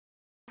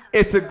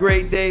It's a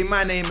great day.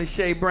 My name is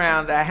Shay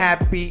Brown, the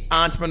happy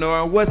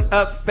entrepreneur. What's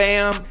up,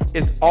 fam?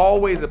 It's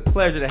always a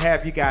pleasure to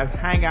have you guys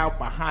hang out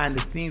behind the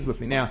scenes with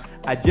me. Now,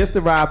 I just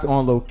arrived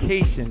on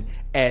location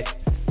at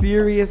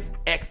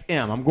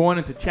SiriusXM. I'm going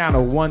into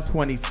channel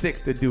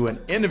 126 to do an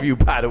interview,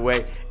 by the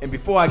way. And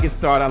before I get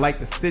started, I like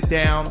to sit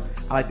down.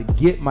 I like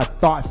to get my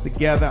thoughts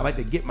together. I like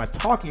to get my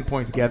talking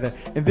points together.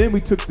 And then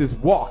we took this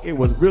walk. It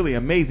was really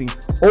amazing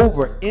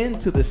over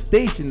into the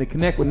station to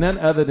connect with none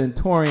other than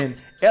Torin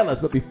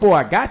Ellis. But before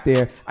I got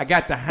there, I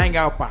got to hang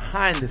out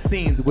behind the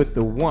scenes with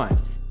the one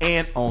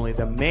and only,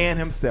 the man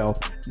himself,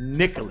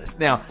 Nicholas.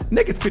 Now,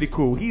 Nick is pretty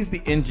cool. He's the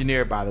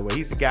engineer, by the way.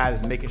 He's the guy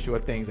that's making sure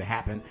things are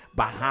happening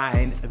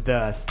behind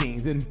the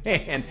scenes. And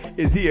man,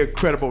 is he a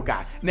credible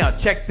guy. Now,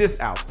 check this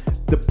out.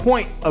 The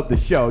point of the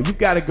show, you've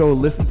got to go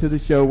listen to the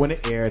show when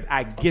it airs.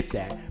 I get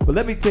that. But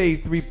let me tell you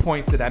 3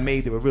 points that I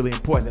made that were really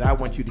important that I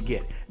want you to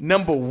get.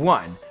 Number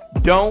one,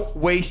 don't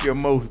waste your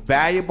most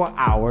valuable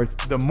hours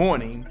the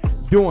morning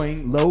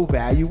doing low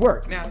value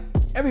work. Now,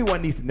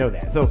 everyone needs to know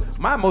that. So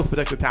my most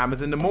productive time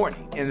is in the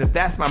morning. And if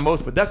that's my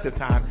most productive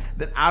time,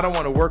 then I don't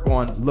want to work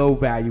on low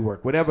value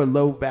work, whatever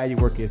low value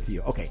work is to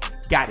you. Okay,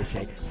 got it,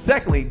 Shay.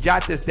 Secondly,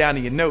 jot this down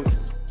in your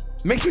notes.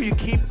 Make sure you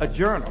keep a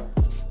journal.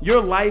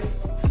 Your life's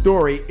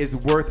story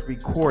is worth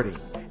recording.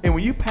 And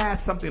when you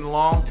pass something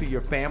along to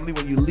your family,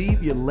 when you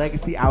leave your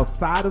legacy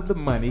outside of the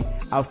money,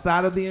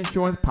 outside of the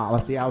insurance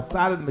policy,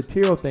 outside of the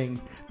material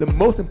things, the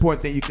most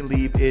important thing you can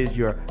leave is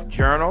your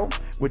journal,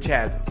 which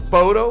has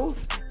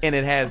photos and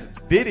it has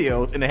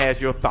videos and it has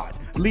your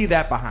thoughts. Leave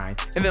that behind.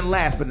 And then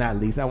last but not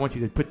least, I want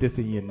you to put this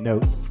in your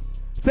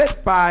notes.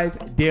 Set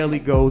 5 daily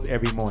goals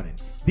every morning.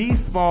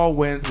 These small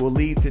wins will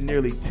lead to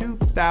nearly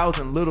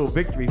 2,000 little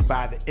victories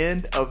by the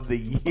end of the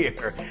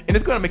year. And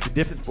it's going to make a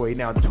difference for you.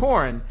 Now,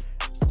 Torin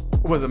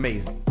was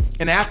amazing.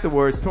 And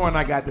afterwards, Torin and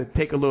I got to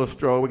take a little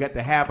stroll. We got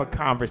to have a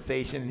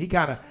conversation. And he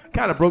kind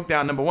of broke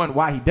down, number one,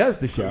 why he does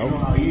the show. You know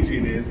how easy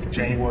it is.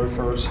 January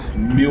 1st,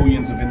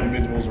 millions of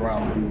individuals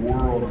around the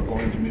world are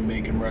going to be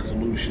making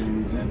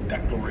resolutions and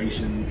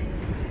declarations.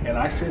 And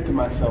I said to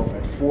myself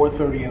at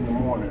 4:30 in the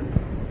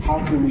morning, how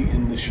can we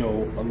end the show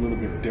a little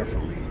bit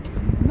differently?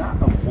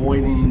 Not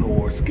avoiding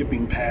or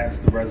skipping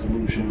past the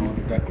resolution or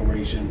the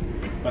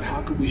declaration, but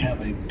how could we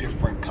have a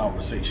different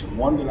conversation?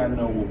 One that I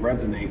know will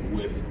resonate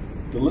with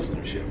the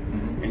listenership,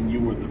 and you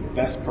were the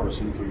best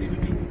person for me to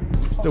do it.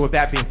 So with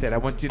that being said, I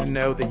want you to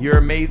know that you're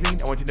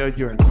amazing. I want you to know that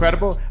you're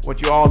incredible. I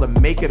want you all to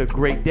make it a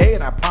great day,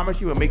 and I promise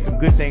you we'll make some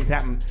good things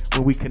happen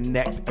when we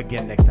connect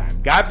again next time.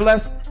 God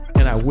bless,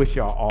 and I wish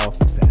y'all all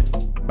success.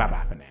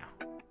 Bye-bye.